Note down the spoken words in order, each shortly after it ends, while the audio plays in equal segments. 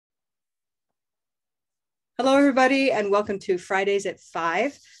Hello, everybody, and welcome to Fridays at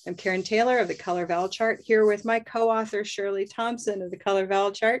 5. I'm Karen Taylor of the Color Vowel Chart, here with my co-author, Shirley Thompson of the Color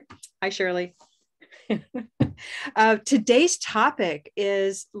Vowel Chart. Hi, Shirley. Today's topic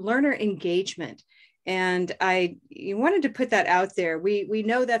is learner engagement. And I wanted to put that out there. We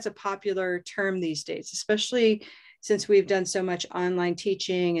know that's a popular term these days, especially since we've done so much online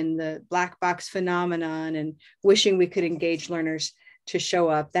teaching and the black box phenomenon and wishing we could engage learners to show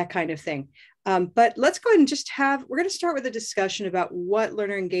up, that kind of thing. But let's go ahead and we're going to start with a discussion about what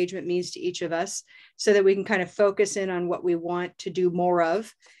learner engagement means to each of us so that we can kind of focus in on what we want to do more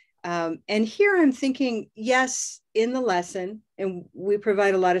of. And here I'm thinking, yes, in the lesson, and we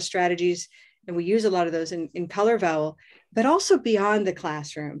provide a lot of strategies and we use a lot of those in Color Vowel, but also beyond the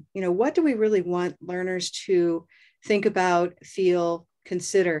classroom. You know, what do we really want learners to think about, feel,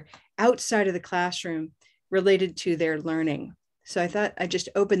 consider outside of the classroom related to their learning? So I thought I'd just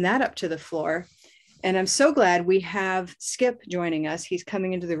open that up to the floor. And I'm so glad we have Skip joining us. He's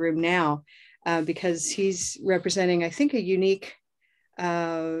coming into the room now because he's representing, I think, a unique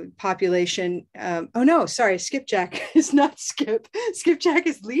population. Oh, no, sorry, Skipjack is not Skip. Skipjack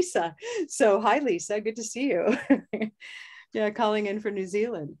is Lisa. So hi, Lisa. Good to see you. Yeah, calling in from New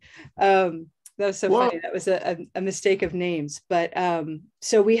Zealand. That was so funny. That was a mistake of names. But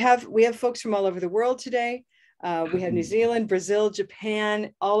so we have folks from all over the world today. We have New Zealand, Brazil,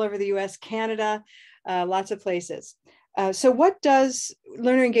 Japan, all over the US, Canada, lots of places. So what does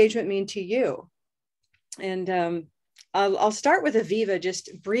learner engagement mean to you? And I'll start with Aviva,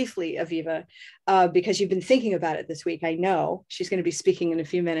 just briefly, Aviva, because you've been thinking about it this week. I know she's going to be speaking in a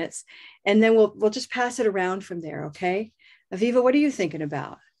few minutes, and then we'll just pass it around from there, okay? Aviva, what are you thinking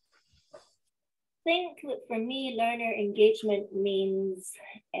about? I think that for me, learner engagement means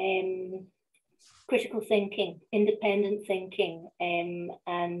critical thinking, independent thinking,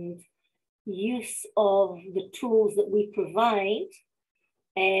 and use of the tools that we provide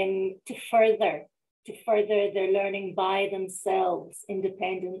to further their learning by themselves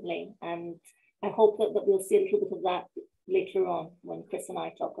independently. And I hope that we'll see a little bit of that later on when Chris and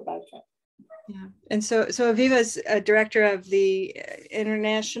I talk about it. Yeah, and so Aviva's a director of the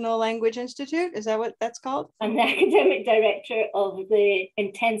International Language Institute. Is that what that's called? I'm the academic director of the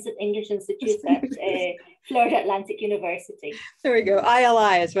Intensive English Institute at Florida Atlantic University. There we go.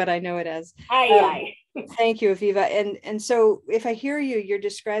 ILI is what I know it as. ILI. Thank you, Aviva. And so if I hear you, you're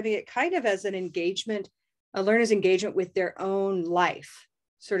describing it kind of as an engagement, a learner's engagement with their own life,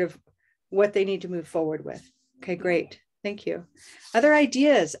 sort of what they need to move forward with. Okay, great. Thank you. Other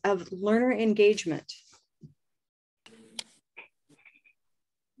ideas of learner engagement?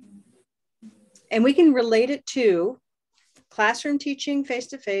 And we can relate it to classroom teaching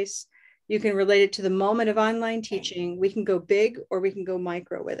face-to-face. You can relate it to the moment of online teaching. We can go big or we can go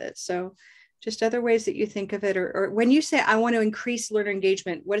micro with it. So just other ways that you think of it, or when you say, I want to increase learner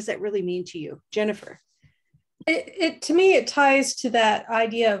engagement, what does that really mean to you? Jennifer? To me, it ties to that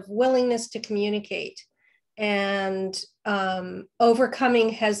idea of willingness to communicate and overcoming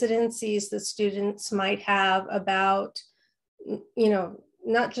hesitancies that students might have about,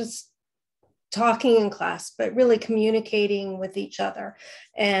 not just talking in class, but really communicating with each other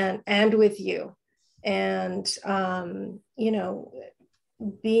and with you. And,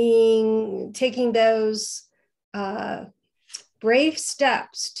 taking those brave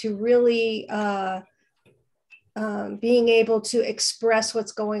steps to really being able to express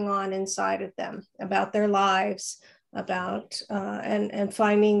what's going on inside of them about their lives, about and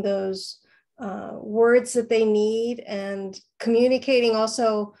finding those words that they need, and communicating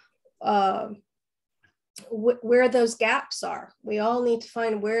also where those gaps are. We all need to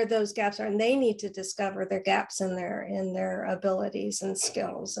find where those gaps are, and they need to discover their gaps in their abilities and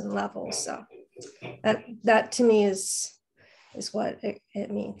skills and levels. So that to me is what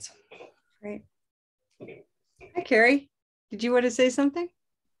it means. Great. Hi, Carrie. Did you want to say something?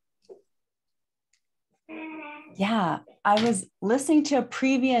 Yeah, I was listening to a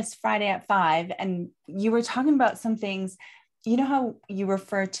previous Friday at 5, and you were talking about some things. You know how you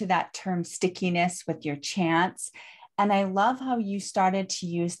refer to that term stickiness with your chants? And I love how you started to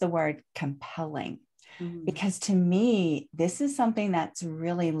use the word compelling, because to me, this is something that's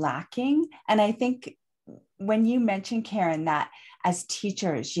really lacking. And I think when you mentioned, Karen, that as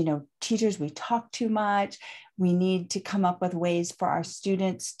teachers, we talk too much. We need to come up with ways for our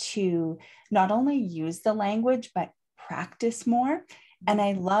students to not only use the language, but practice more. And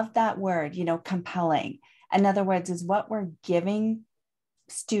I love that word, compelling. In other words, is what we're giving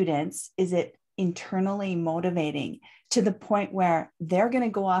students, is it internally motivating to the point where they're going to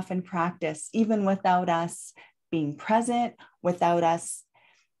go off and practice even without us being present, without us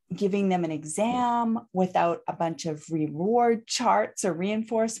giving them an exam without a bunch of reward charts or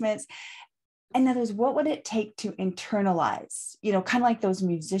reinforcements. In other words, what would it take to internalize, kind of like those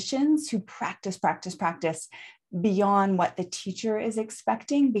musicians who practice beyond what the teacher is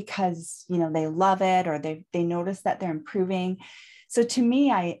expecting because, they love it or they notice that they're improving. So to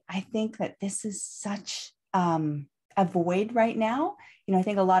me, I think that this is such a void right now. I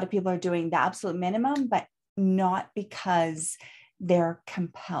think a lot of people are doing the absolute minimum, but not because they're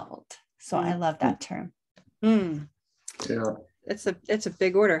compelled. So I love that term. Yeah. It's a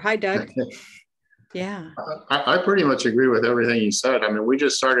big order. Hi, Doug. Yeah. I pretty much agree with everything you said. I mean, we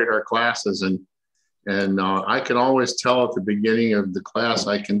just started our classes and I can always tell at the beginning of the class,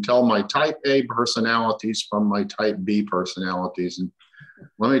 I can tell my type A personalities from my type B personalities. And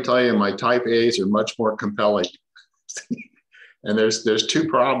let me tell you, my type A's are much more compelling. And there's two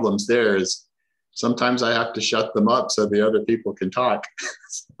problems there is sometimes I have to shut them up so the other people can talk.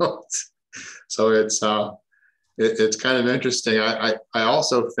 So it's kind of interesting. I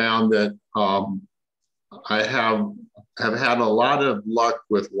also found that I have had a lot of luck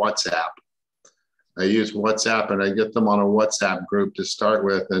with WhatsApp. I use WhatsApp and I get them on a WhatsApp group to start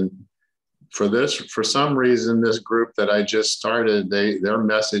with. And for some reason, this group that I just started, they're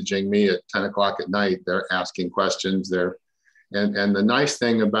messaging me at 10 o'clock at night. They're asking questions. And the nice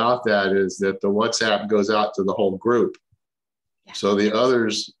thing about that is that the WhatsApp goes out to the whole group. Yeah. So the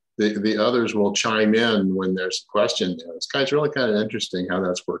others will chime in when there's a question there. It's really kind of interesting how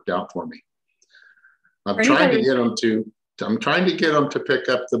that's worked out for me. I'm trying to get them to pick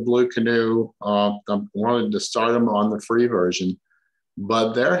up the Blue Canoe. I wanted to start them on the free version,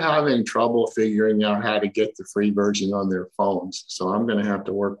 but they're having trouble figuring out how to get the free version on their phones. So I'm going to have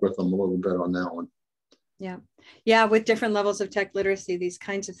to work with them a little bit on that one. Yeah. Yeah. With different levels of tech literacy, these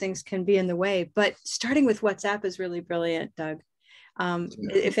kinds of things can be in the way, but starting with WhatsApp is really brilliant, Doug.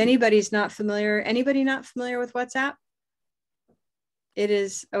 If anybody not familiar with WhatsApp? It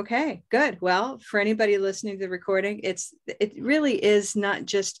is okay, good. Well, for anybody listening to the recording, it really is not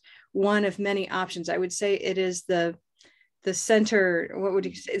just one of many options. I would say it is the center, what would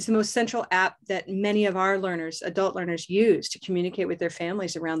you say? It's the most central app that many of our learners, adult learners, use to communicate with their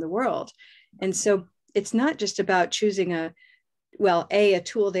families around the world. And so it's not just about choosing a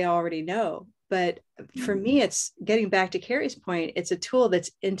tool they already know, but for me, it's getting back to Carrie's point, it's a tool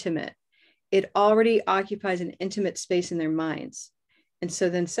that's intimate. It already occupies an intimate space in their minds. And so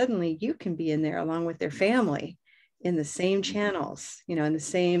then suddenly you can be in there along with their family in the same channels, in the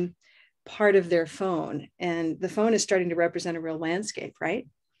same part of their phone. And the phone is starting to represent a real landscape, right?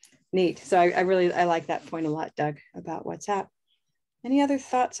 Neat. So I like that point a lot, Doug, about WhatsApp. Any other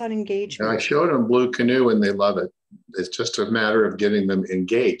thoughts on engagement? I showed them Blue Canoe and they love it. It's just a matter of getting them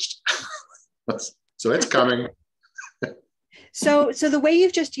engaged. So it's coming. So the way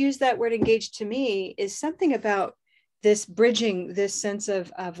you've just used that word engaged to me is something about this bridging, this sense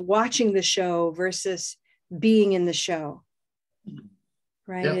of watching the show versus being in the show,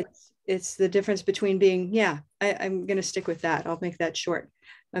 right? Yeah. It's the difference between being, I'm going to stick with that. I'll make that short.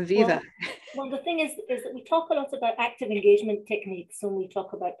 Aviva. Well, the thing is that we talk a lot about active engagement techniques when we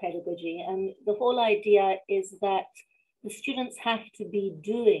talk about pedagogy. And the whole idea is that the students have to be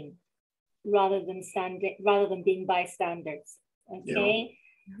doing rather than being bystanders. Okay.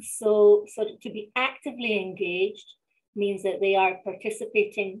 Yeah. So to be actively engaged means that they are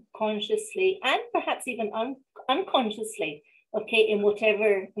participating consciously and perhaps even unconsciously, okay, in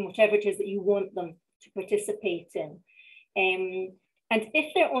whatever it is that you want them to participate in. And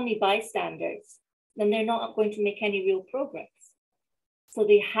if they're only bystanders, then they're not going to make any real progress. So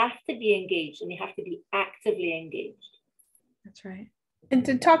they have to be engaged and they have to be actively engaged. That's right. And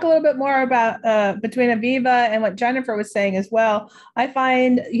to talk a little bit more about between Aviva and what Jennifer was saying as well, I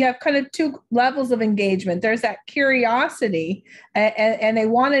find you have kind of two levels of engagement. There's that curiosity and they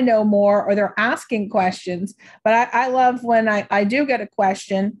want to know more or they're asking questions. But I love when I do get a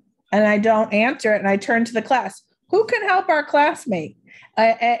question and I don't answer it and I turn to the class. Who can help our classmate?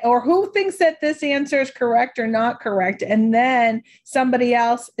 Or who thinks that this answer is correct or not correct? And then somebody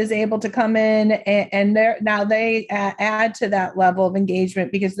else is able to come in and now they add to that level of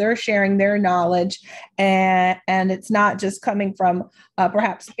engagement because they're sharing their knowledge and it's not just coming from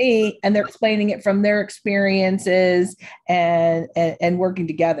perhaps me, and they're explaining it from their experiences and working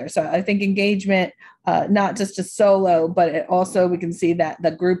together. So I think engagement, not just a solo, but also we can see that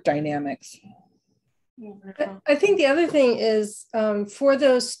the group dynamics. I think the other thing is for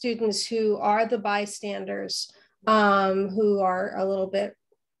those students who are the bystanders, who are a little bit,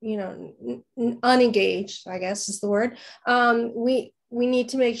 unengaged, I guess is the word. we need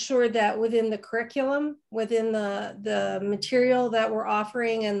to make sure that within the curriculum, within the material that we're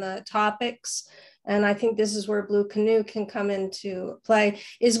offering and the topics, and I think this is where Blue Canoe can come into play,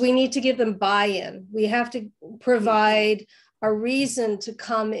 is we need to give them buy-in. We have to provide a reason to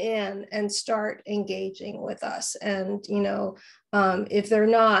come in and start engaging with us. And, you know, if they're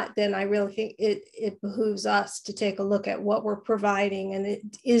not, then I really think it behooves us to take a look at what we're providing,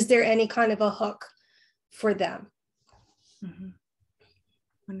 and is there any kind of a hook for them? Mm-hmm.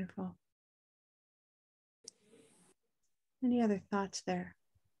 Wonderful. Any other thoughts there?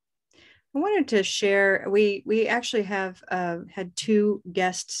 I wanted to share, we actually have had two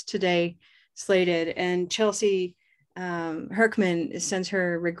guests today slated, and Chelsea Herkman sends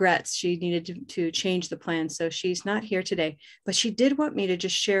her regrets. She needed to change the plan, so she's not here today, but she did want me to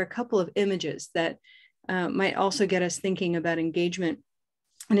just share a couple of images that might also get us thinking about engagement,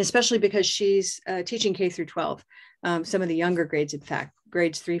 and especially because she's teaching K through 12, some of the younger grades, in fact,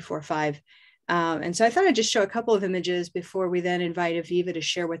 grades 3, 4, 5. And so I thought I'd just show a couple of images before we then invite Aviva to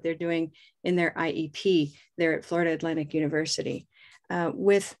share what they're doing in their IEP there at Florida Atlantic University.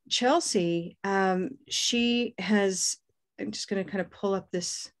 With Chelsea, she has, I'm just going to kind of pull up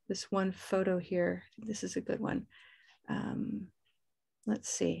this one photo here. I think this is a good one. Let's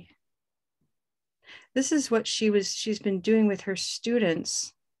see. This is what she's been doing with her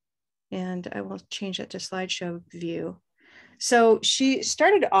students. And I will change that to slideshow view. So she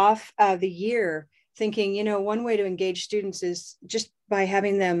started off the year thinking, you know, one way to engage students is just by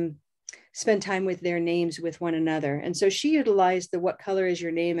having them spend time with their names with one another. And so she utilized the "What color is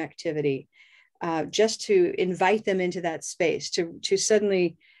your name" activity just to invite them into that space, to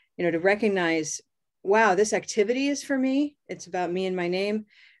suddenly, you know, to recognize, wow, this activity is for me. It's about me and my name.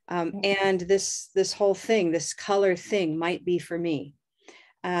 And this whole thing, this color thing might be for me.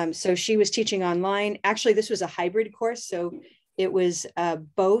 So she was teaching online. Actually, this was a hybrid course. So it was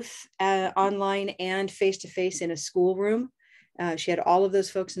both online and face-to-face in a schoolroom. She had all of those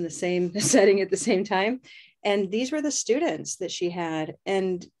folks in the same setting at the same time. And these were the students that she had.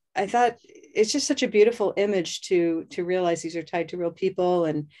 And I thought it's just such a beautiful image to realize these are tied to real people.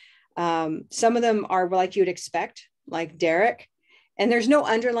 And some of them are like you would expect, like Derek. And there's no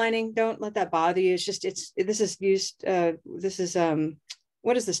underlining. Don't let that bother you. It's just,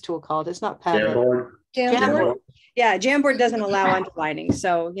 what is this tool called? It's not Padlet. Jamboard. Yeah, Jamboard doesn't allow underlining.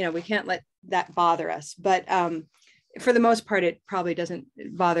 So, you know, we can't let that bother us. But for the most part, it probably doesn't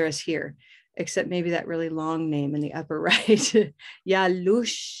bother us here, except maybe that really long name in the upper right.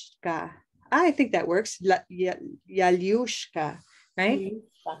 Yalushka. I think that works. Yalushka, right?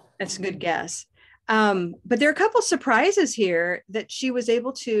 That's a good guess. But there are a couple surprises here that she was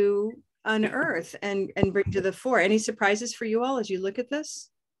able to unearth and bring to the fore. Any surprises for you all as you look at this?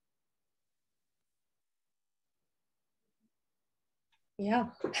 Yeah.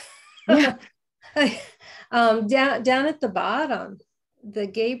 Yeah. Down at the bottom,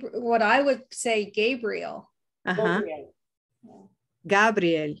 what I would say Gabriel.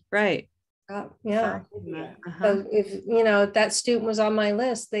 Gabriel, right. Yeah. So if, you know, if that student was on my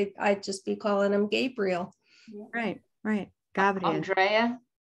list, I'd just be calling him Gabriel. Right. Gabriel. Andrea.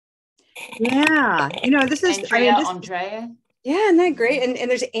 Yeah. You know, this is Andrea. Yeah, isn't that great? And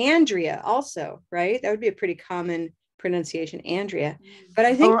there's Andrea also, right? That would be a pretty common pronunciation, Andrea. But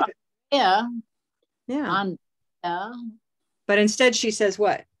I think Yeah. But instead she says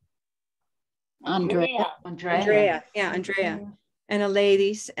what? Andrea. Yeah, Andrea. And a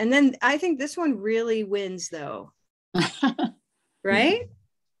ladies. And then I think this one really wins though. Right?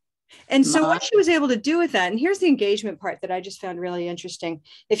 And so what she was able to do with that, and here's the engagement part that I just found really interesting.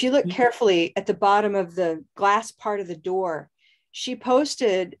 If you look carefully at the bottom of the glass part of the door, she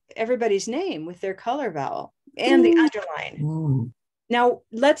posted everybody's name with their color vowel and the underline. Now,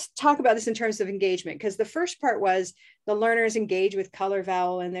 let's talk about this in terms of engagement, because the first part was the learners engage with color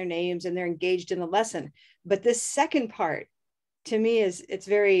vowel and their names, and they're engaged in the lesson. But this second part, to me,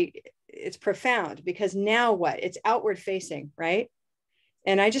 it's profound, because now what? It's outward facing, right?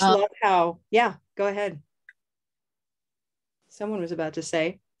 And I just love how, yeah, go ahead. Someone was about to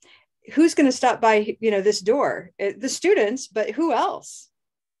say, who's going to stop by, you know, this door? The students, but who else?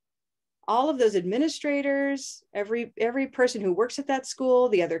 All of those administrators, every person who works at that school,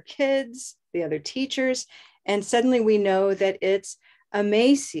 the other kids, the other teachers. And suddenly we know that it's a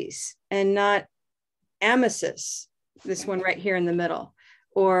Macy's and not Amasis, this one right here in the middle.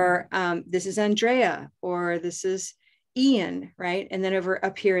 Or this is Andrea, or this is Ian, right? And then over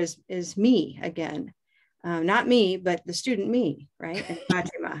up here is me again. Not me, but the student me, right? And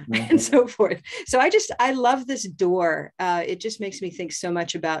Fatima and so forth. So I love this door. It just makes me think so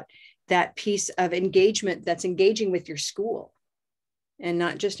much about that piece of engagement that's engaging with your school. and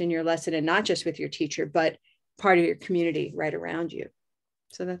not just in your lesson and not just with your teacher, but part of your community right around you.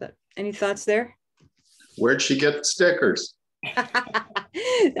 So any thoughts there? Where'd she get the stickers?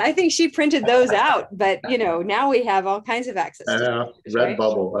 I think she printed those out, but now we have all kinds of access to stickers, right?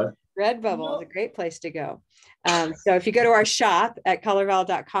 Redbubble, huh? Redbubble is a great place to go. So if you go to our shop at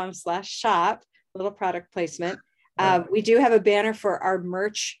colorvowel.com/shop, little product placement, we do have a banner for our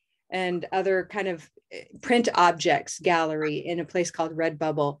merch and other kind of print objects gallery in a place called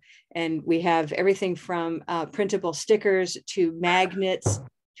Redbubble. And we have everything from printable stickers to magnets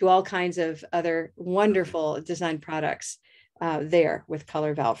to all kinds of other wonderful design products there with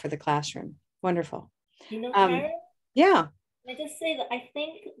Color Vowel for the classroom. Wonderful. Karen? Yeah. I just say that I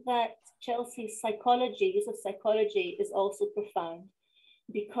think that Chelsea's use of psychology is also profound,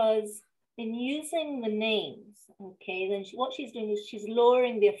 because in using the names, okay, then what she's doing is she's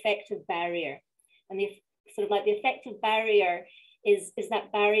lowering the affective barrier. And the affective barrier is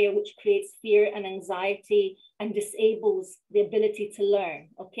that barrier which creates fear and anxiety and disables the ability to learn.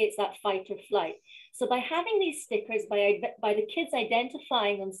 Okay, it's that fight or flight. So by having these stickers, by the kids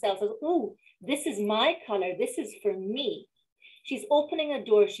identifying themselves as, oh, this is my color, this is for me, she's opening a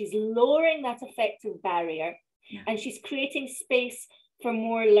door, she's lowering that affective barrier, and she's creating space for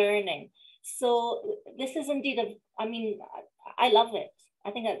more learning. So this is indeed I love it. I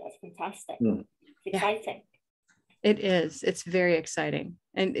think that's fantastic. It's exciting. It is. It's very exciting.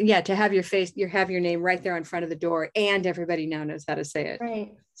 And to have your name right there in front of the door, and everybody now knows how to say it.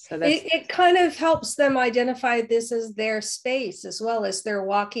 Right. So it kind of helps them identify this as their space as well. As they're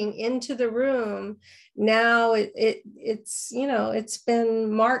walking into the room. Now it's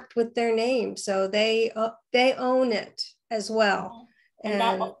been marked with their name, so they own it as well. And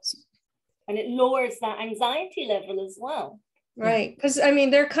it lowers that anxiety level as well. Right. Because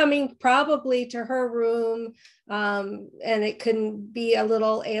they're coming probably to her room, and it can be a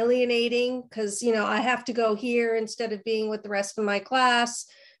little alienating because, I have to go here instead of being with the rest of my class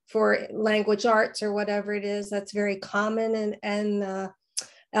for language arts or whatever it is. That's very common in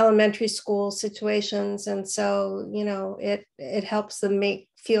elementary school situations. And so, it helps them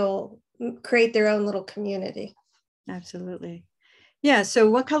create their own little community. Absolutely. Yeah. So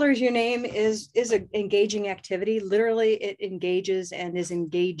What Color Is Your Name is an engaging activity. Literally, it engages and is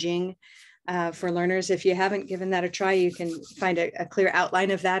engaging for learners. If you haven't given that a try, you can find a clear outline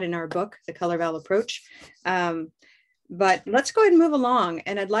of that in our book, The Color Vowel Approach. But let's go ahead and move along.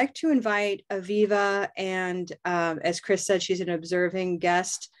 And I'd like to invite Aviva, and as Chris said, she's an observing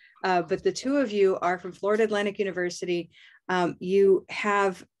guest, but the two of you are from Florida Atlantic University. You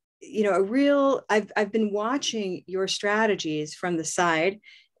have I've been watching your strategies from the side,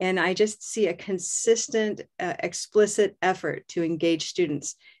 and I just see a consistent, explicit effort to engage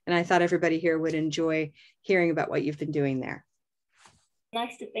students. And I thought everybody here would enjoy hearing about what you've been doing there.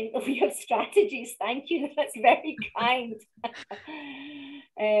 Nice to think that we have strategies. Thank you. That's very kind.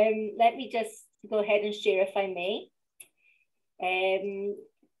 Let me just go ahead and share, if I may.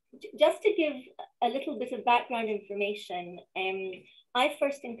 Just to give a little bit of background information, I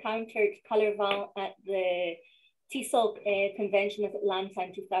first encountered Color Vowel at the TESOL convention of Atlanta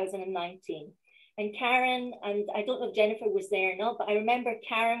in 2019. And Karen, and I don't know if Jennifer was there or not, but I remember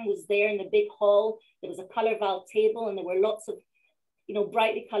Karen was there in the big hall. There was a Color Vowel table, and there were lots of,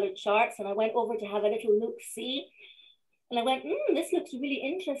 brightly colored charts. And I went over to have a little look-see. And I went, this looks really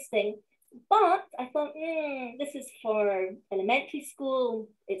interesting. But I thought, this is for elementary school.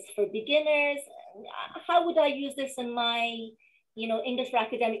 It's for beginners. How would I use this in my English for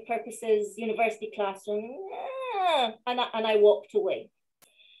academic purposes, university classroom? And I walked away.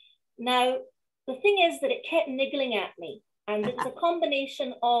 Now, the thing is that it kept niggling at me. And it was a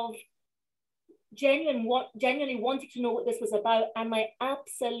combination of genuinely wanting to know what this was about and my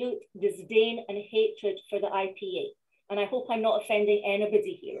absolute disdain and hatred for the IPA. And I hope I'm not offending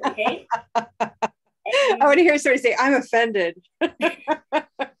anybody here, okay? I want to hear somebody say, I'm offended.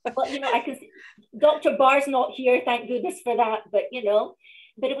 Well, I can see Dr. Barr's not here, thank goodness for that, but it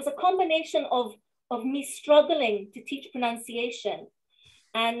was a combination of me struggling to teach pronunciation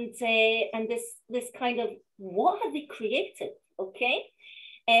and this kind of, what have they created, okay?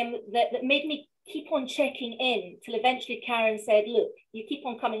 That made me keep on checking in till eventually Karen said, look, you keep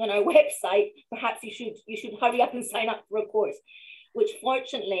on coming on our website, perhaps you should hurry up and sign up for a course, which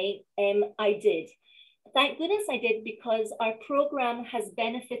fortunately I did. Thank goodness I did, because our program has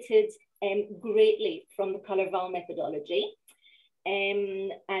benefited greatly from the Color Vowel methodology.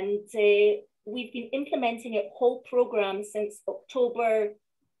 And we've been implementing a whole program since October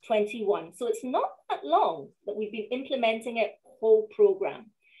 21. So it's not that long that we've been implementing a whole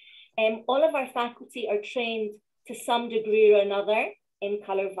program. All of our faculty are trained to some degree or another in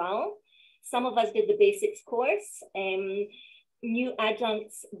Color Vowel. Some of us did the basics course. New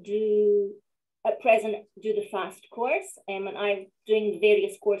adjuncts do, at present, do the fast course, and I'm doing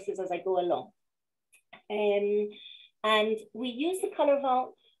various courses as I go along. And we use the Color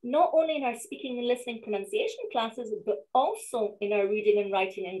Vowel not only in our speaking and listening pronunciation classes, but also in our reading and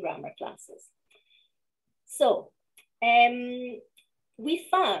writing and grammar classes. So we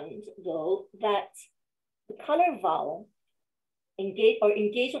found, though, that the Color Vowel,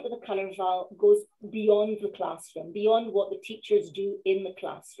 engagement with the Color Vowel goes beyond the classroom, beyond what the teachers do in the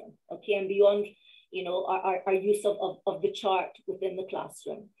classroom, okay, and beyond, you know, our use of the chart within the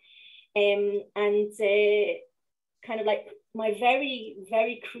classroom. Kind of like my very,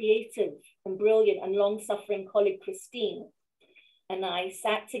 very creative and brilliant and long-suffering colleague, Christine, and I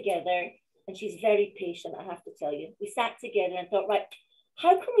sat together, and she's very patient, I have to tell you. We sat together and thought, right,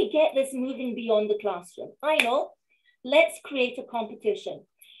 how can we get this moving beyond the classroom? I know, let's create a competition.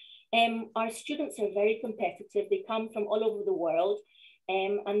 Our students are very competitive. They come from all over the world,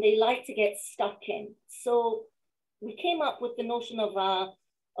 and they like to get stuck in. So we came up with the notion of a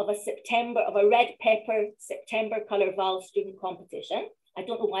red pepper September Color Vowel student competition. I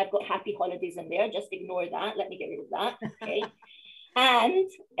don't know why I've got happy holidays in there. Just ignore that. Let me get rid of that. Okay. And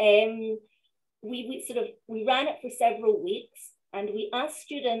we ran it for several weeks, and we asked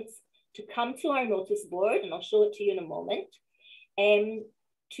students to come to our notice board, and I'll show it to you in a moment,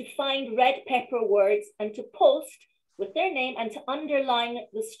 to find red pepper words and to post with their name and to underline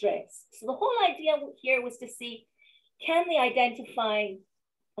the stress. So the whole idea here was to see, can they identify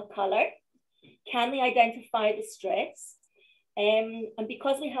a color? Can they identify the stress? And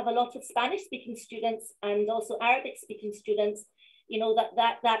because we have a lot of Spanish speaking students and also Arabic speaking students, you know,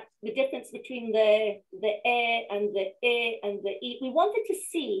 that the difference between the e and the and the e, we wanted to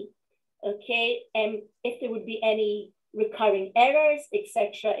see, okay, if there would be any recurring errors,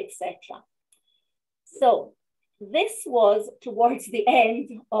 etc., etc. So this was towards the end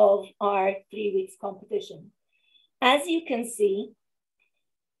of our 3 weeks competition. As you can see,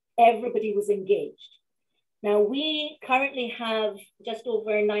 everybody was engaged. Now, we currently have just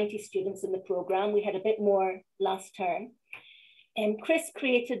over 90 students in the program. We had a bit more last term. Chris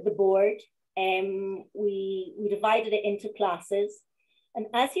created the board. We divided it into classes. And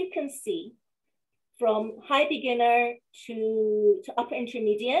as you can see, from high beginner to upper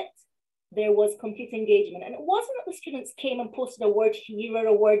intermediate, there was complete engagement. And it wasn't that the students came and posted a word here or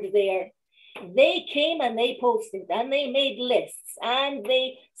a word there. They came and they posted and they made lists and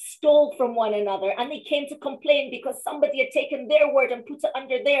they stole from one another, and they came to complain because somebody had taken their word and put it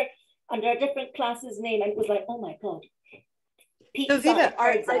under a different class's name. And it was like, oh my God. So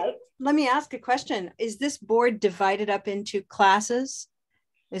Aviva, let me ask a question. Is this board divided up into classes?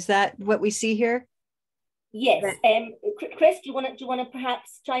 Is that what we see here? Yes. Chris, do you want to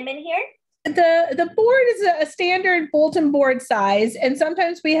perhaps chime in here? The board is a standard bulletin board size, and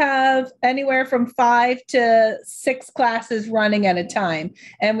sometimes we have anywhere from 5 to 6 classes running at a time,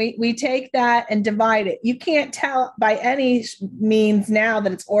 and we take that and divide it. You can't tell by any means now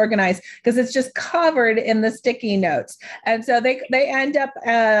that it's organized because it's just covered in the sticky notes, and so they end up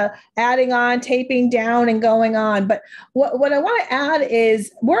adding on, taping down, and going on. But what I want to add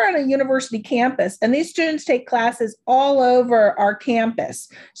is we're on a university campus, and these students take classes all over our campus,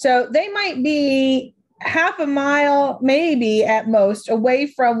 so they might be half a mile, maybe at most, away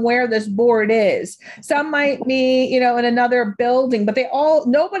from where this board is. Some might be, you know, in another building, but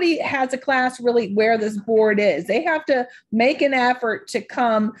nobody has a class really where this board is. They have to make an effort to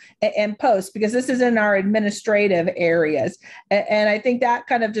come and post because this is in our administrative areas. And I think that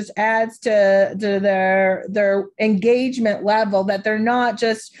kind of just adds to their engagement level, that they're not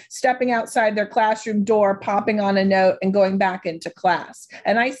just stepping outside their classroom door, popping on a note and going back into class.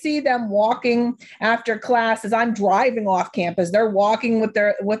 And I see them walking after classes. I'm driving off campus. They're walking with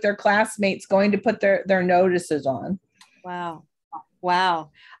their classmates, going to put their notices on. Wow.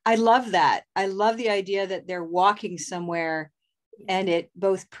 Wow. I love that. I love the idea that they're walking somewhere, and it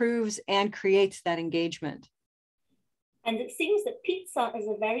both proves and creates that engagement. And it seems that pizza is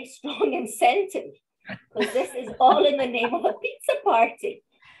a very strong incentive, because this is all in the name of a pizza party.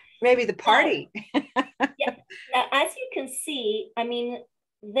 Maybe the party. Yeah. Now, as you can see, I mean,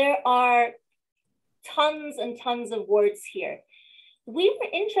 there are tons and tons of words here. We were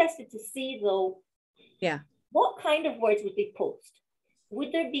interested to see, though, what kind of words would they post?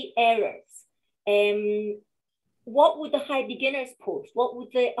 Would there be errors? What would the high beginners post? What would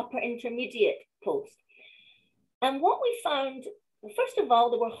the upper intermediate post? And what we found, first of all,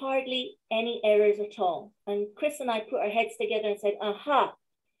 there were hardly any errors at all. And Chris and I put our heads together and said, aha,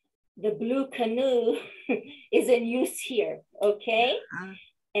 the blue canoe is in use here, okay?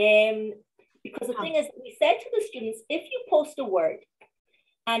 Because the thing is, we said to the students, if you post a word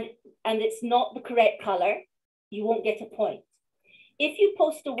and it's not the correct color, you won't get a point. If you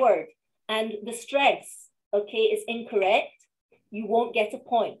post a word and the stress, okay, is incorrect, you won't get a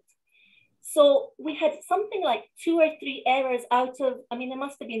point. So we had something like 2 or 3 errors out of, I mean, there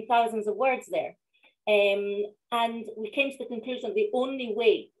must have been thousands of words there. And we came to the conclusion that the only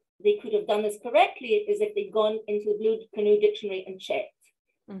way they could have done this correctly is if they'd gone into the Blue Canoe Dictionary and checked.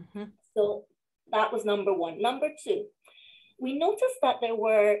 So that was number 1. Number 2, we noticed that there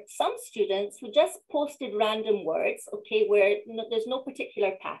were some students who just posted random words, okay, where there's no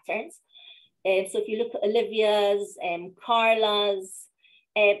particular patterns. So if you look at Olivia's, Carla's,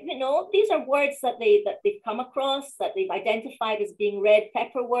 you know, these are words that they've come across, that they've identified as being red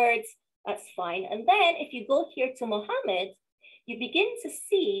pepper words. That's fine. And then if you go here to Mohammed, you begin to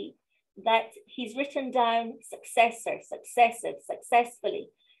see that he's written down successor, successive, successfully,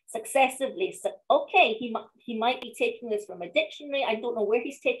 successively. So, okay, he might be taking this from a dictionary. I don't know where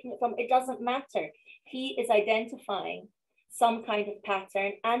he's taking it from. It doesn't matter. He is identifying some kind of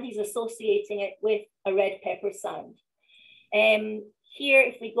pattern and he's associating it with a red pepper sound. Here,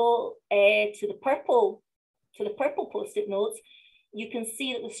 if we go to the purple post-it notes, you can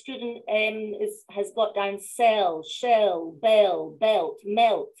see that the student has got down cell, shell, bell, belt,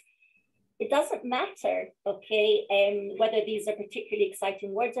 melt. It doesn't matter, okay, whether these are particularly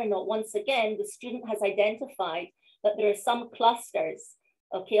exciting words or not. Once again, the student has identified that there are some clusters,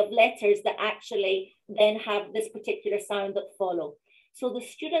 okay, of letters that actually then have this particular sound that follow. So the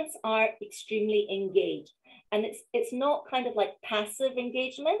students are extremely engaged. And it's not kind of like passive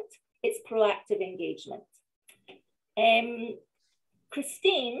engagement, it's proactive engagement.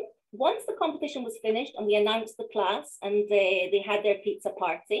 Christine, once the competition was finished and we announced the class and they had their pizza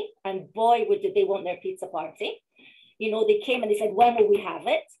party, and boy, did they want their pizza party. You know, they came and they said, when will we have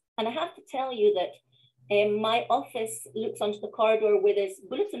it? And I have to tell you that my office looks onto the corridor where this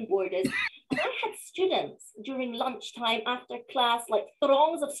bulletin board is. And I had students during lunchtime after class, like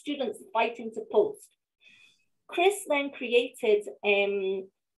throngs of students fighting to post. Chris then created,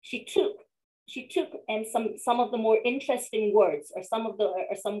 she took some of the more interesting words or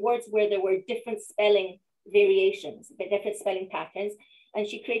some words where there were different spelling variations, different spelling patterns, and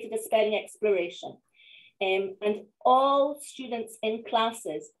she created a spelling exploration. And all students in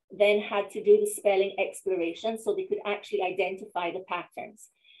classes then had to do the spelling exploration so they could actually identify the patterns.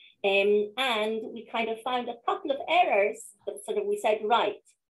 And we kind of found a couple of errors that sort of we said, right,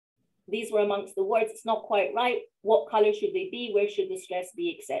 these were amongst the words, it's not quite right. What color should they be? Where should the stress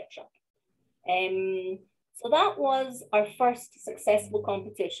be, etc. So that was our first successful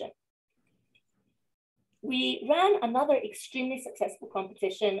competition. We ran another extremely successful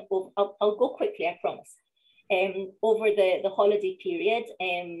competition. I'll go quickly, I promise. Over the holiday period,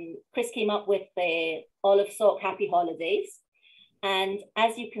 Chris came up with the Olive Sock Happy Holidays. And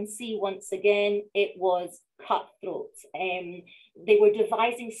as you can see, once again, it was cutthroat. They were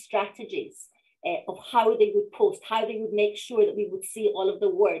devising strategies of how they would post, how they would make sure that we would see all of the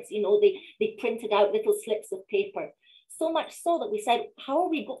words. You know, they printed out little slips of paper. So much so that we said,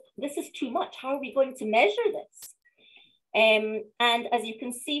 this is too much. How are we going to measure this? And as you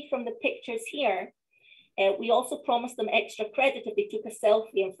can see from the pictures here, we also promised them extra credit if they took a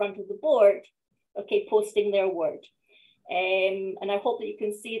selfie in front of the board, okay, posting their word. And I hope that you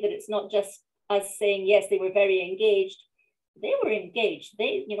can see that it's not just us saying, yes, they were very engaged. They were engaged.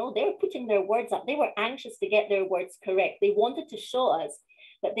 They were putting their words up. They were anxious to get their words correct. They wanted to show us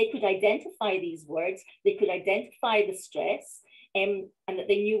that they could identify these words, they could identify the stress, and that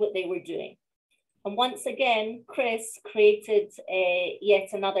they knew what they were doing. And once again, Chris created yet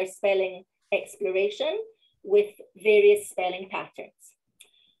another spelling exploration with various spelling patterns.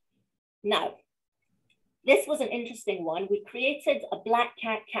 Now, this was an interesting one. We created a black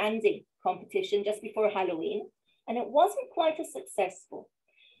cat candy competition just before Halloween, and it wasn't quite as successful.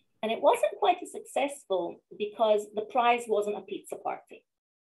 And it wasn't quite as successful because the prize wasn't a pizza party.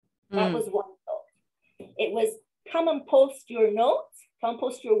 That was one thought. It was come and post your note, come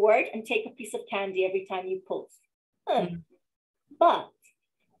post your word, and take a piece of candy every time you post. But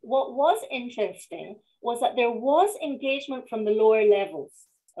what was interesting was that there was engagement from the lower levels,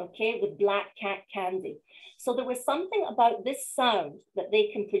 okay, with black cat candy. So there was something about this sound that they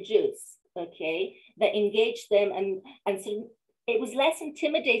can produce, okay, that engaged them, and so it was less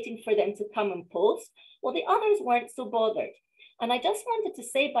intimidating for them to come and post. Well, the others weren't so bothered. And I just wanted to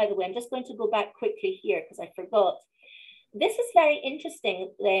say, by the way, I'm just going to go back quickly here because I forgot. This is very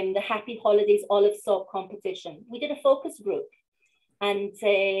interesting, the Happy Holidays Olive Sock competition. We did a focus group. And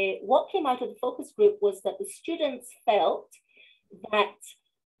what came out of the focus group was that the students felt that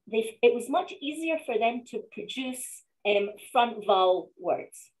it was much easier for them to produce front vowel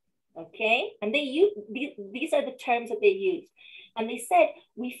words, okay? And these are the terms that they used. And they said,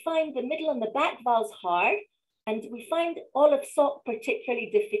 we find the middle and the back vowels hard, and we find olive sock particularly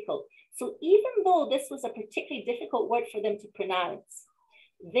difficult. So even though this was a particularly difficult word for them to pronounce,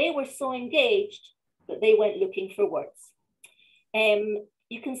 they were so engaged that they went looking for words.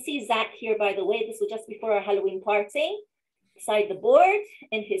 You can see Zach here, by the way. This was just before our Halloween party, beside the board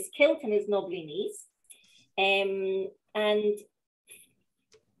in his kilt and his knobbly knees. And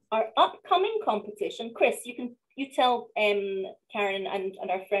our upcoming competition, Chris, you tell Karen and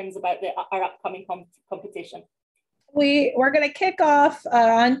our friends about our upcoming competition. We're going to kick off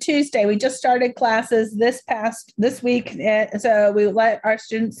on Tuesday. We just started classes this week, so we let our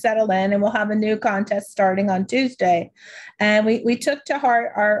students settle in, and we'll have a new contest starting on Tuesday. And we took to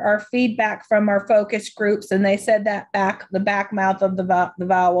heart our feedback from our focus groups, and they said that the back mouth of the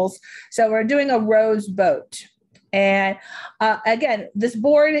vowels. So we're doing a rose boat. And again, this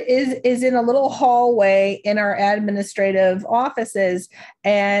board is in a little hallway in our administrative offices,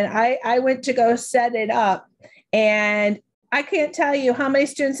 and I went to go set it up. And I can't tell you how many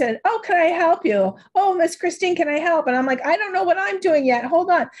students said, oh, can I help you? Oh, Miss Christine, can I help? And I'm like, I don't know what I'm doing yet. Hold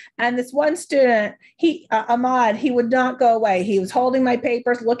on. And this one student, Ahmad, he would not go away. He was holding my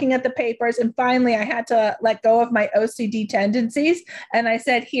papers, looking at the papers. And finally, I had to let go of my OCD tendencies. And I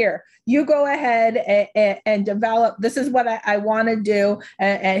said, here, you go ahead and develop. This is what I want to do.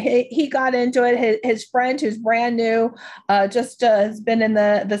 And he got into it. His friend, who's brand new, just has been in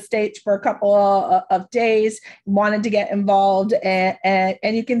the States for a couple of days, wanted to get involved. And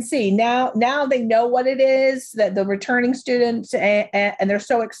you can see now they know what it is, that the returning students, and they're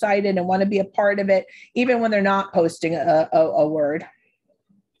so excited and want to be a part of it, even when they're not posting a word.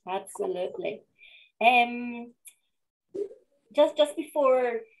 Absolutely. Just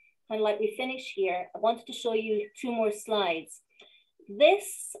before kind of like we finish here, I wanted to show you two more slides.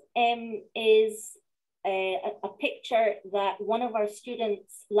 This is a picture that one of our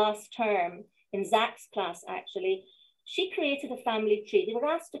students last term in Zach's class, actually, she created a family tree. They were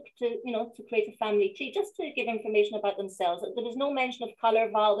asked to create a family tree just to give information about themselves. There was no mention of color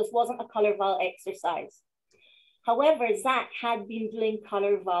vowel. This wasn't a color vowel exercise. However, Zach had been doing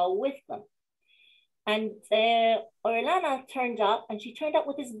color vowel with them. And Orlana turned up, and she turned up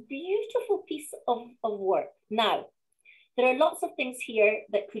with this beautiful piece of work. Now, there are lots of things here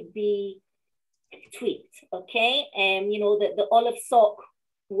that could be tweaked, okay? The olive sock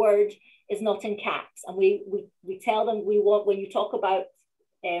word is not in caps, and we tell them we want, when you talk about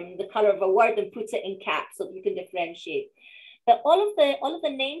the color of a word, then put it in caps so that you can differentiate. But all of the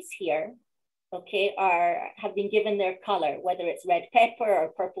names here, okay, have been given their color, whether it's red pepper or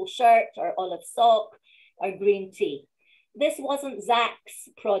purple shirt or olive sock or green tea. This wasn't Zach's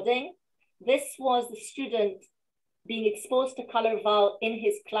prodding. This was the student being exposed to color vowel in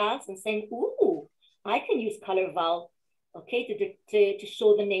his class and saying, ooh, I can use color vowel, okay, to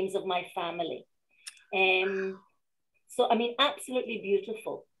show the names of my family. So, I mean, absolutely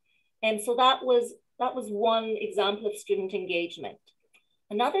beautiful. And so that was one example of student engagement.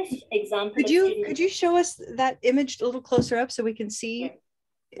 Another example. Could you show us that image a little closer up so we can see?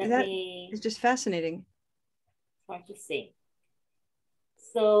 Sure. That is just fascinating. Hard to see.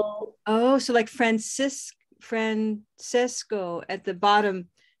 So. Oh, so like Francesco at the bottom,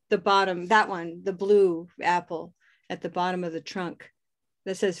 that one, the blue apple at the bottom of the trunk.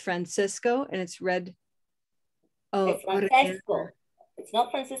 That says Francisco, and it's red. Oh, it's Francesco. It's not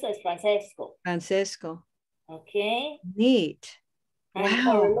Francisco, it's Francesco. Francesco. Okay. Neat. And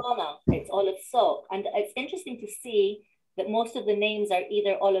wow. Orlana, it's olive sock. And it's interesting to see that most of the names are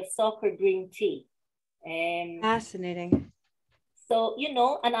either olive sock or green tea. Fascinating. So,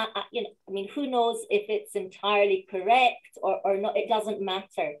 and I mean, who knows if it's entirely correct or not, it doesn't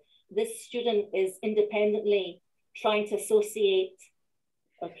matter. This student is independently trying to associate,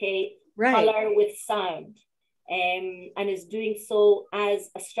 okay, color with sound, and is doing so as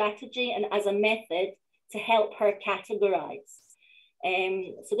a strategy and as a method to help her categorize.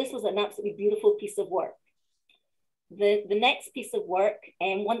 So this was an absolutely beautiful piece of work. The next piece of work,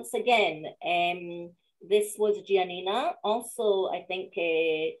 and once again, this was Giannina. Also, I think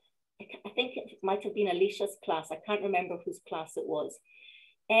it might have been Alicia's class. I can't remember whose class it was.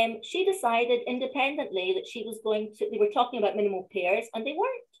 She decided independently that she was going to. They were talking about minimal pairs, and they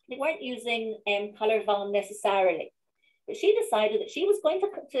weren't using color vowel necessarily. But she decided that she was going to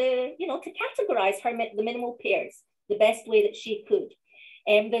categorize the minimal pairs the best way that she could.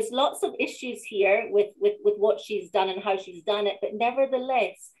 There's lots of issues here with what she's done and how she's done it, but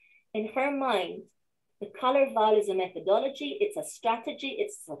nevertheless, in her mind, the Color Vowel is a methodology, it's a strategy,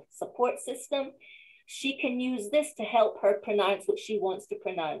 it's a support system. She can use this to help her pronounce what she wants to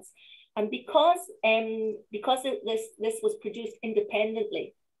pronounce. And because this was produced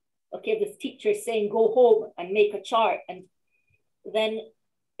independently, okay, this teacher is saying, go home and make a chart, and then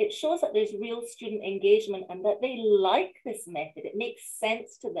it shows that there's real student engagement and that they like this method. It makes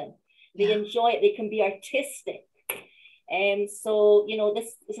sense to them. They enjoy it. They can be artistic. And so, you know,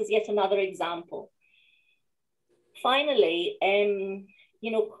 this is yet another example. Finally,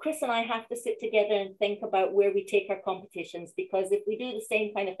 you know, Chris and I have to sit together and think about where we take our competitions, because if we do the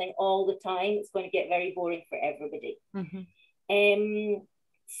same kind of thing all the time, it's going to get very boring for everybody.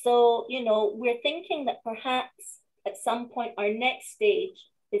 So, you know, we're thinking that perhaps at some point our next stage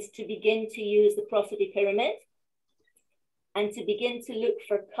is to begin to use the prosody pyramid and to begin to look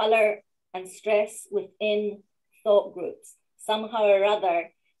for color and stress within thought groups, somehow or other,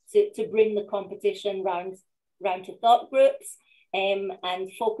 to bring the competition round to thought groups, and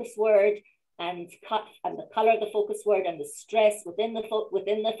focus word and the color of the focus word and the stress within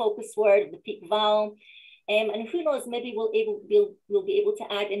the focus word, the peak vowel. And who knows, maybe we'll be able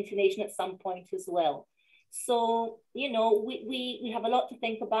to add intonation at some point as well. So, you know, we have a lot to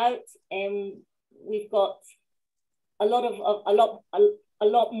think about, and we've got a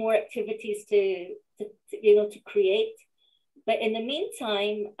lot more activities to you know, to create. But in the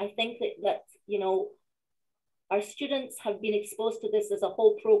meantime, I think that you know, our students have been exposed to this as a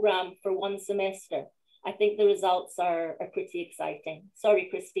whole program for one semester. I think the results are pretty exciting. Sorry,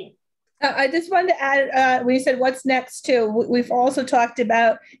 Christine. I just wanted to add, when you said what's next too, we've also talked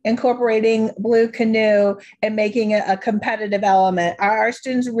about incorporating Blue Canoe and making it a competitive element. Our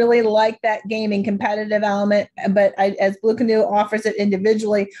students really like that gaming competitive element, but as Blue Canoe offers it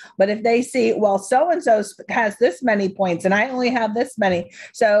individually, but if they see, well, so-and-so has this many points and I only have this many.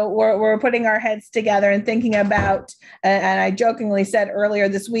 So we're putting our heads together and thinking about, and I jokingly said earlier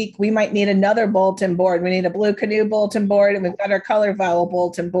this week, we might need another bulletin board. We need a Blue Canoe bulletin board, and we've got our Color Vowel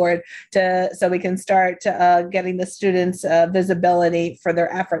bulletin board, so we can start getting the students visibility for their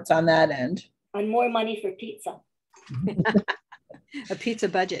efforts on that end. And more money for pizza. A pizza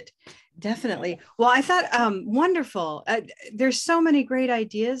budget, definitely. Well, I thought wonderful. There's so many great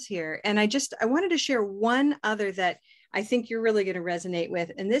ideas here, and I wanted to share one other that I think you're really going to resonate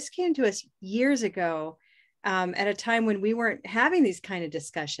with. And this came to us years ago, at a time when we weren't having these kind of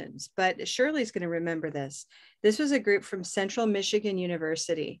discussions. But Shirley's going to remember this. This was a group from Central Michigan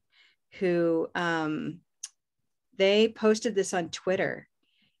University who they posted this on Twitter,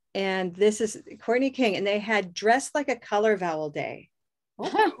 and this is Courtney King, and they had Dressed Like a Color Vowel Day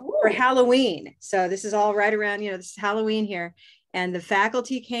for Halloween. So this is all right around, you know, this is Halloween here, and the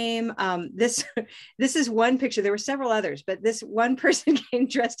faculty came. This is one picture. There were several others, but this one person came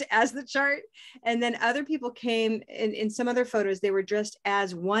dressed as the chart, and then other people came in some other photos. They were dressed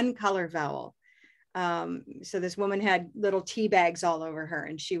as one color vowel. So this woman had little tea bags all over her,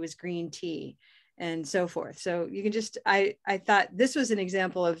 and she was green tea and so forth. So you can just, I thought this was an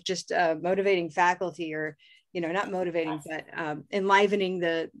example of just motivating faculty, or, you know, not motivating, but enlivening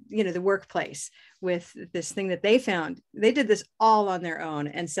the, you know, the workplace with this thing that they found. They did this all on their own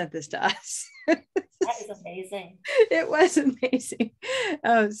and sent this to us. That is amazing. It was amazing.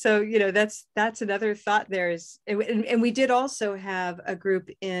 So, you know, that's another thought there is, and we did also have a group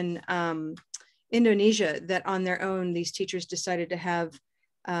in Indonesia that on their own, these teachers decided to have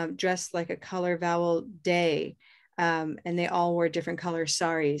Dressed Like a Color Vowel Day, and they all wore different color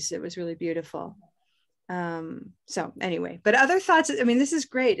saris. It was really beautiful. So anyway, but other thoughts, I mean, this is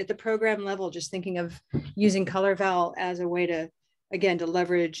great at the program level, just thinking of using Color Vowel as a way to, again, to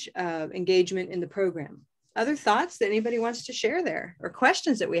leverage engagement in the program. Other thoughts that anybody wants to share there, or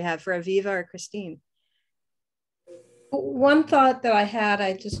questions that we have for Aviva or Christine? One thought that I had,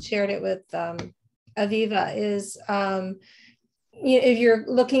 I just shared it with Aviva, is if you're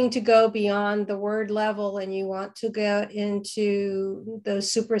looking to go beyond the word level and you want to go into those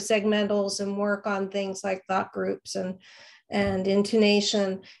super segmentals and work on things like thought groups and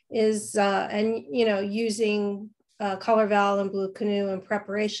intonation, is and you know, using Color Vowel and Blue Canoe in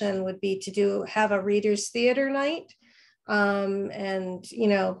preparation would be to have a readers theater night. And you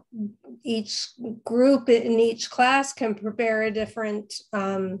know, each group in each class can prepare a different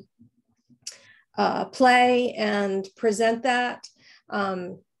play and present that,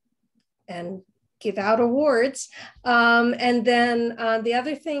 and give out awards. And then the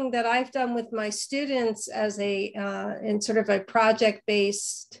other thing that I've done with my students as in sort of a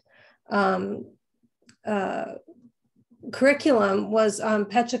project-based curriculum was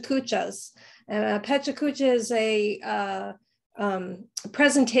Pechacuchas. Pechacucha is a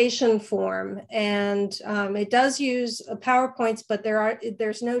presentation form, and it does use PowerPoints, but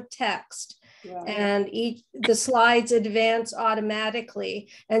there's no text. Yeah. And the slides advance automatically,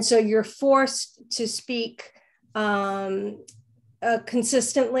 and so you're forced to speak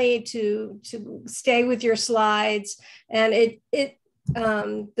consistently, to stay with your slides. And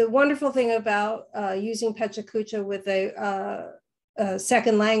the wonderful thing about using Pechacucha with a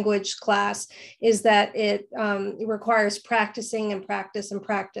second language class is that it requires practicing and practice and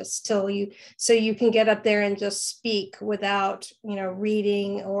practice so you can get up there and just speak without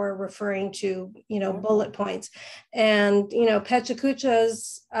reading or referring to bullet points. And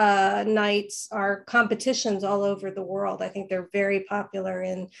Pechacucha's nights are competitions all over the world. I think they're very popular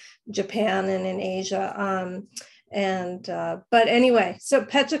in Japan and in Asia. But anyway, so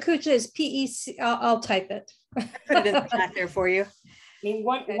Pechacucha is PEC. I'll type it. I put it in the chat there for you. I mean,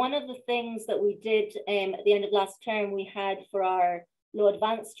 one of the things that we did at the end of last term, we had for our low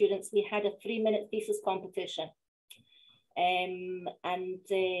advanced students, we had a 3-minute thesis competition, where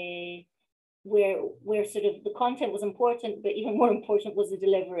sort of the content was important, but even more important was the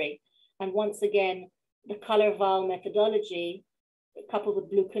delivery. And once again, the Color Vowel methodology, coupled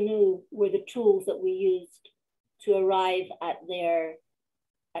with Blue Canoe, were the tools that we used to arrive at their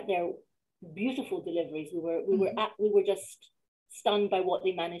beautiful deliveries. We were just stunned by what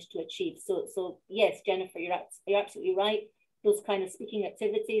they managed to achieve. So yes, Jennifer, you're absolutely right. Those kind of speaking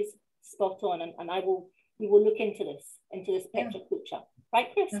activities, spot on, and we will look into this Pechacucha,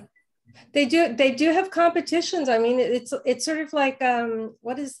 right, Chris? Yeah. They do have competitions. I mean, it's sort of like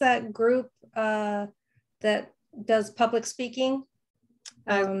what is that group that does public speaking?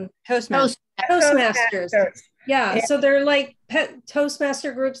 Toastmasters. Yeah, so they're like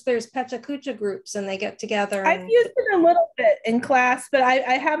Toastmaster groups. There's Pechacucha groups, and they get together. I've used it a little bit in class, but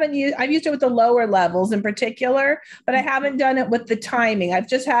I haven't used. I've used it with the lower levels in particular, but I haven't done it with the timing. I've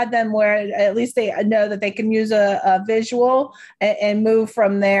just had them where at least they know that they can use a visual and move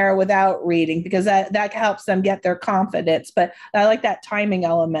from there without reading, because that helps them get their confidence. But I like that timing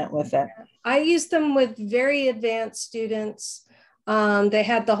element with it. I use them with very advanced students. They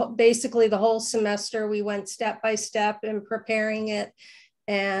had basically the whole semester. We went step by step in preparing it.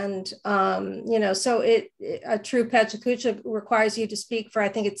 And, so a true Pechacucha requires you to speak for, I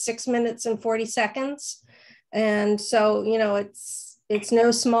think it's 6 minutes and 40 seconds. And so, it's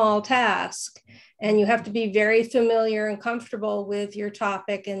no small task, and you have to be very familiar and comfortable with your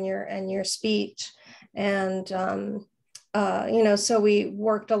topic and your speech. And, so we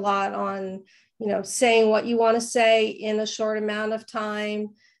worked a lot on, saying what you want to say in a short amount of time,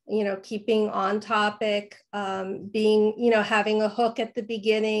 keeping on topic, being, having a hook at the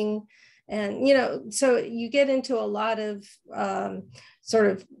beginning. And, so you get into a lot of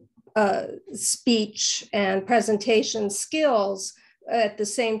sort of speech and presentation skills at the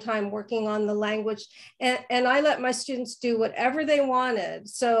same time working on the language. And I let my students do whatever they wanted.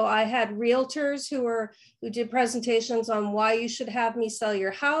 So I had realtors who did presentations on why you should have me sell your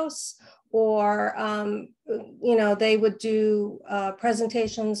house, or, they would do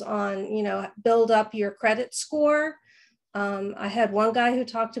presentations on, build up your credit score. I had one guy who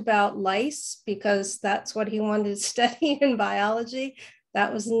talked about lice because that's what he wanted to study in biology.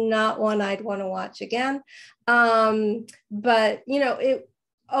 That was not one I'd want to watch again. But,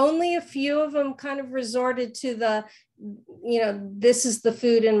 only a few of them kind of resorted to the, this is the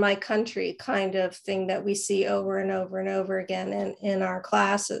food in my country kind of thing that we see over and over and over again in our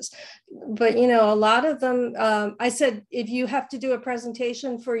classes. But, a lot of them, I said, if you have to do a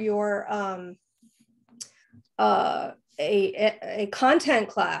presentation for your a content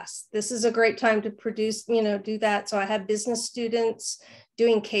class, this is a great time to produce, do that. So I had business students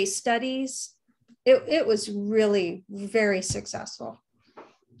doing case studies. It was really very successful.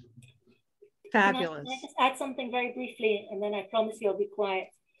 Fabulous. Can I just add something very briefly, and then I promise you I'll be quiet.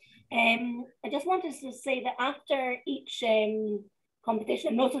 I just wanted to say that after each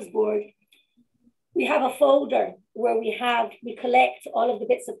competition notice board, we have a folder where we collect all of the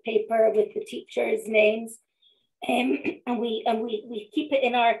bits of paper with the teachers' names, and we keep it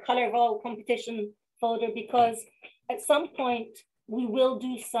in our Color Vowel competition folder, because at some point we will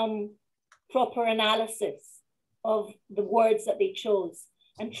do some proper analysis of the words that they chose,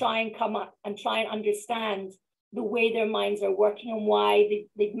 and try and come up and try and understand the way their minds are working and why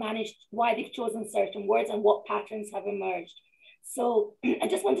they've chosen certain words and what patterns have emerged. So I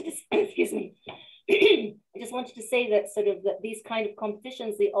just wanted to, excuse me, I just wanted to say that that these kind of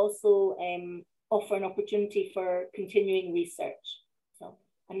competitions, they also offer an opportunity for continuing research. So,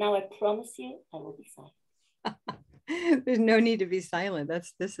 and now I promise you, I will be silent. There's no need to be silent.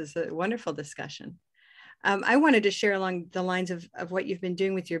 This is a wonderful discussion. I wanted to share along the lines of what you've been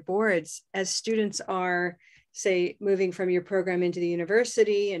doing with your boards as students are, say, moving from your program into the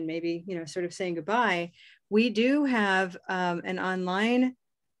university and maybe, sort of saying goodbye. We do have an online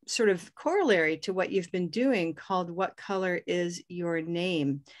sort of corollary to what you've been doing called What Color Is Your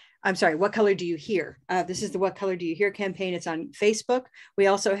Name? I'm sorry, What Color Do You Hear? This is the What Color Do You Hear campaign. It's on Facebook. We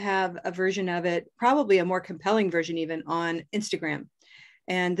also have a version of it, probably a more compelling version even, on Instagram.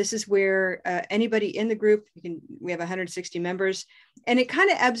 And this is where anybody in the group, we have 160 members, and it kind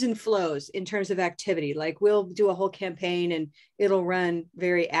of ebbs and flows in terms of activity. Like we'll do a whole campaign and it'll run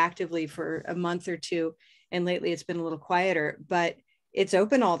very actively for a month or two. And lately it's been a little quieter, but it's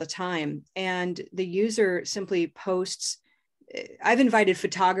open all the time. And the user simply posts. I've invited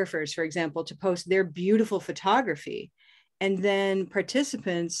photographers, for example, to post their beautiful photography, and then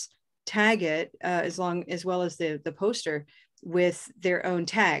participants tag it as well as the poster with their own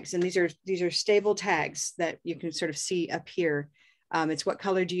tags. And these are stable tags that you can sort of see up here. It's What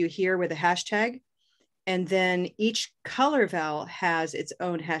Color Do You Hear with a hashtag. And then each color vowel has its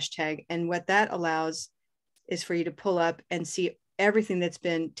own hashtag. And what that allows is for you to pull up and see everything that's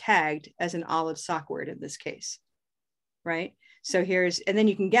been tagged as an olive sock word in this case, right? So and then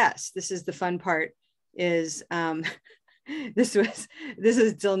you can guess. This is the fun part is, this is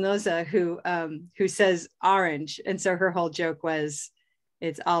Dilnoza who says orange. And so her whole joke was,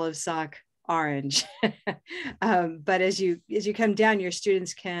 it's olive sock orange. But as you come down, your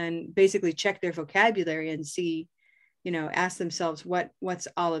students can basically check their vocabulary and see, ask themselves what's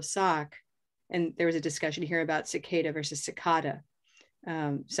olive sock. And there was a discussion here about cicada versus cicada.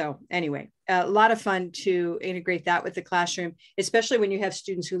 So anyway, a lot of fun to integrate that with the classroom, especially when you have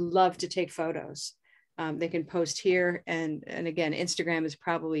students who love to take photos. They can post here, and again, Instagram is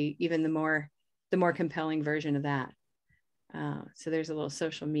probably even the more compelling version of that. So there's a little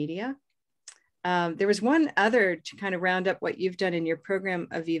social media. There was one other to kind of round up what you've done in your program,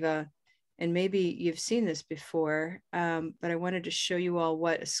 Aviva, and maybe you've seen this before, but I wanted to show you all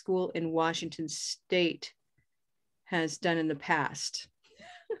what a school in Washington State has done in the past.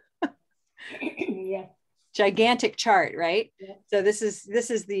 Yeah. Gigantic chart, right? Yeah. So this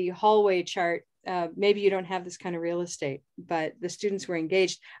is the hallway chart. Maybe you don't have this kind of real estate, but the students were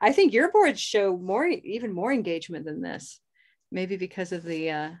engaged. I think your boards show even more engagement than this, maybe because of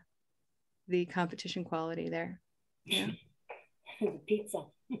the competition quality there. Yeah. The pizza.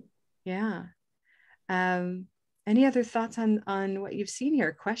 Yeah. Any other thoughts on what you've seen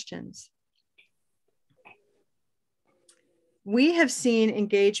here? Questions? We have seen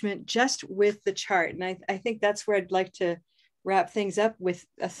engagement just with the chart. And I think that's where I'd like to wrap things up with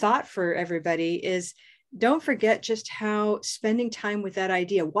a thought for everybody is, don't forget just how spending time with that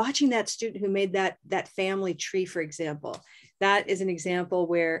idea, watching that student who made that family tree, for example, that is an example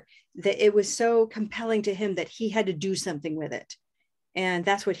where it was so compelling to him that he had to do something with it. And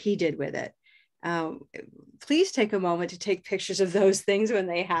that's what he did with it. Please take a moment to take pictures of those things when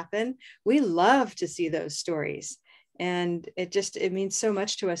they happen. We love to see those stories. And it means so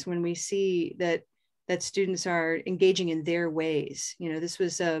much to us when we see that students are engaging in their ways. This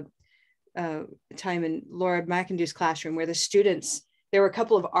was a time in Laura McIndoe's classroom where the students, there were a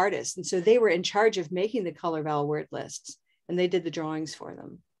couple of artists, and so they were in charge of making the color vowel word lists, and they did the drawings for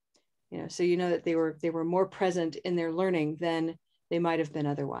them. So that they were more present in their learning than they might have been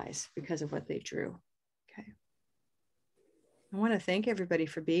otherwise because of what they drew. Okay. I want to thank everybody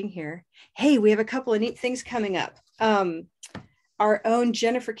for being here. Hey, we have a couple of neat things coming up. Our own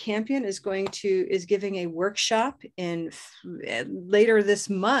Jennifer Campion is giving a workshop later this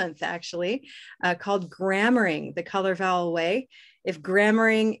month, actually, called Grammaring the Color Vowel Way. If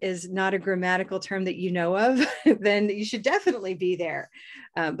grammaring is not a grammatical term that you know of, then you should definitely be there.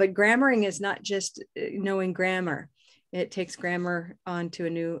 But grammaring is not just knowing grammar. It takes grammar onto a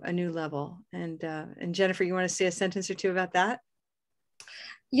new level. And Jennifer, you want to say a sentence or two about that?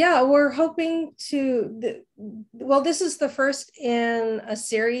 Yeah, we're hoping this is the first in a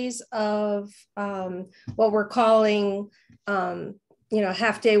series of what we're calling,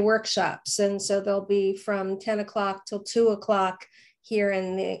 half-day workshops. And so they'll be from 10 o'clock till 2 o'clock here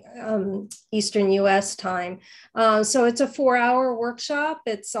in the Eastern US time. So it's a 4-hour workshop.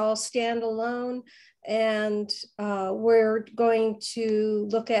 It's all standalone. And we're going to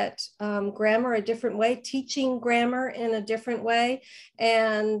look at grammar a different way, teaching grammar in a different way.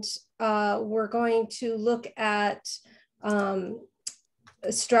 And we're going to look at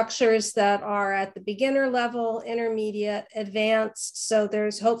structures that are at the beginner level, intermediate, advanced. So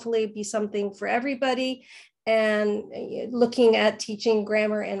there's hopefully be something for everybody. and looking at teaching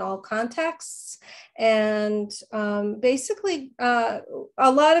grammar in all contexts. And basically, a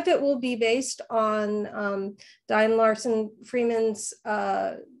lot of it will be based on Diane Larson Freeman's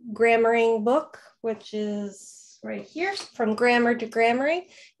Grammaring book, which is right here, From Grammar to Grammaring.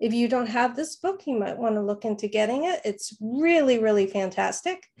 If you don't have this book, you might want to look into getting it. It's really, really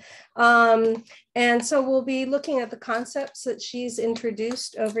fantastic. And so we'll be looking at the concepts that she's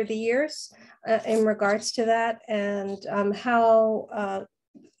introduced over the years in regards to that, and how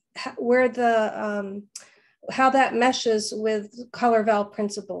that meshes with Color Vowel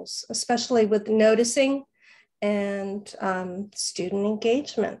principles, especially with noticing and student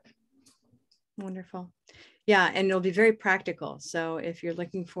engagement. Wonderful. Yeah, and it'll be very practical. So if you're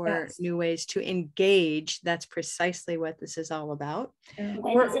looking for new ways to engage, that's precisely what this is all about.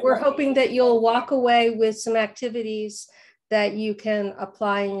 We're hoping that you'll walk away with some activities that you can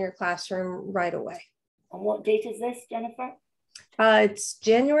apply in your classroom right away. And what date is this, Jennifer? It's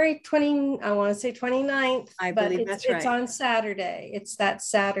January 29th. I believe that's right. It's on Saturday. It's that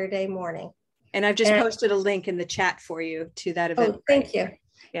Saturday morning. And I've just posted a link in the chat for you to that event. Oh, thank you.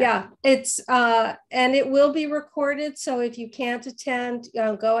 Yeah, it's and it will be recorded. So if you can't attend,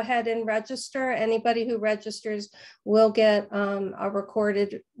 go ahead and register. Anybody who registers will get a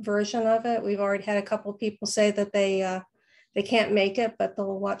recorded version of it. We've already had a couple of people say that they can't make it, but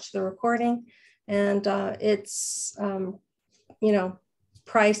they'll watch the recording. And it's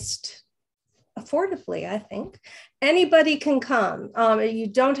priced affordably, I think. Anybody can come. You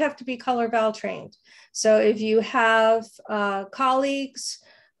don't have to be Color Vowel trained. So if you have colleagues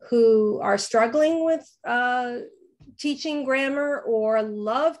who are struggling with teaching grammar or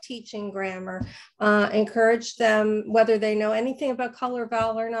love teaching grammar, encourage them, whether they know anything about Color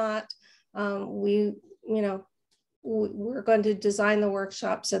Vowel or not. We're going to design the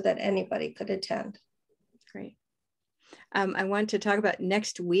workshop so that anybody could attend. Great. I want to talk about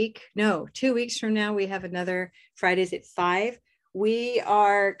next week. No, 2 weeks from now, we have another Fridays at 5. We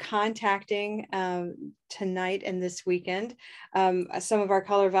are contacting tonight and this weekend some of our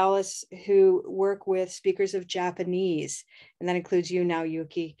Color Vowelists who work with speakers of Japanese, and that includes you now,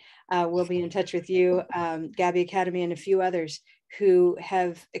 Yuki. We'll be in touch with you, Gabby Academy, and a few others who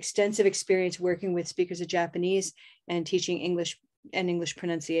have extensive experience working with speakers of Japanese and teaching English and English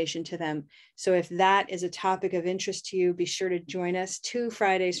pronunciation to them. So if that is a topic of interest to you, be sure to join us 2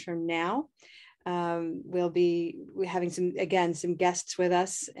 Fridays from now. We'll be having some guests with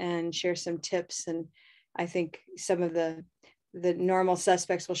us and share some tips. And I think some of the normal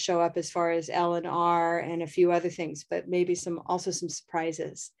suspects will show up as far as L&R and a few other things, but maybe also some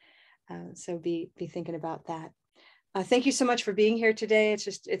surprises. So be thinking about that. Thank you so much for being here today.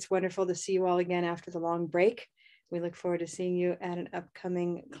 It's wonderful to see you all again after the long break. We look forward to seeing you at an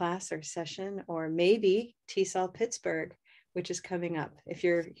upcoming class or session, or maybe TESOL Pittsburgh, which is coming up. If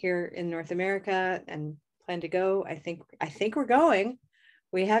you're here in North America and plan to go, I think we're going.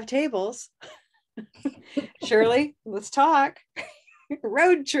 We have tables. Shirley, let's talk.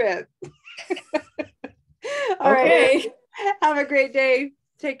 Road trip. All right. Have a great day.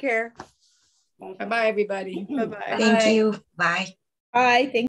 Take care. Bye-bye, everybody. Bye-bye. Thank you. Bye. Bye. Thank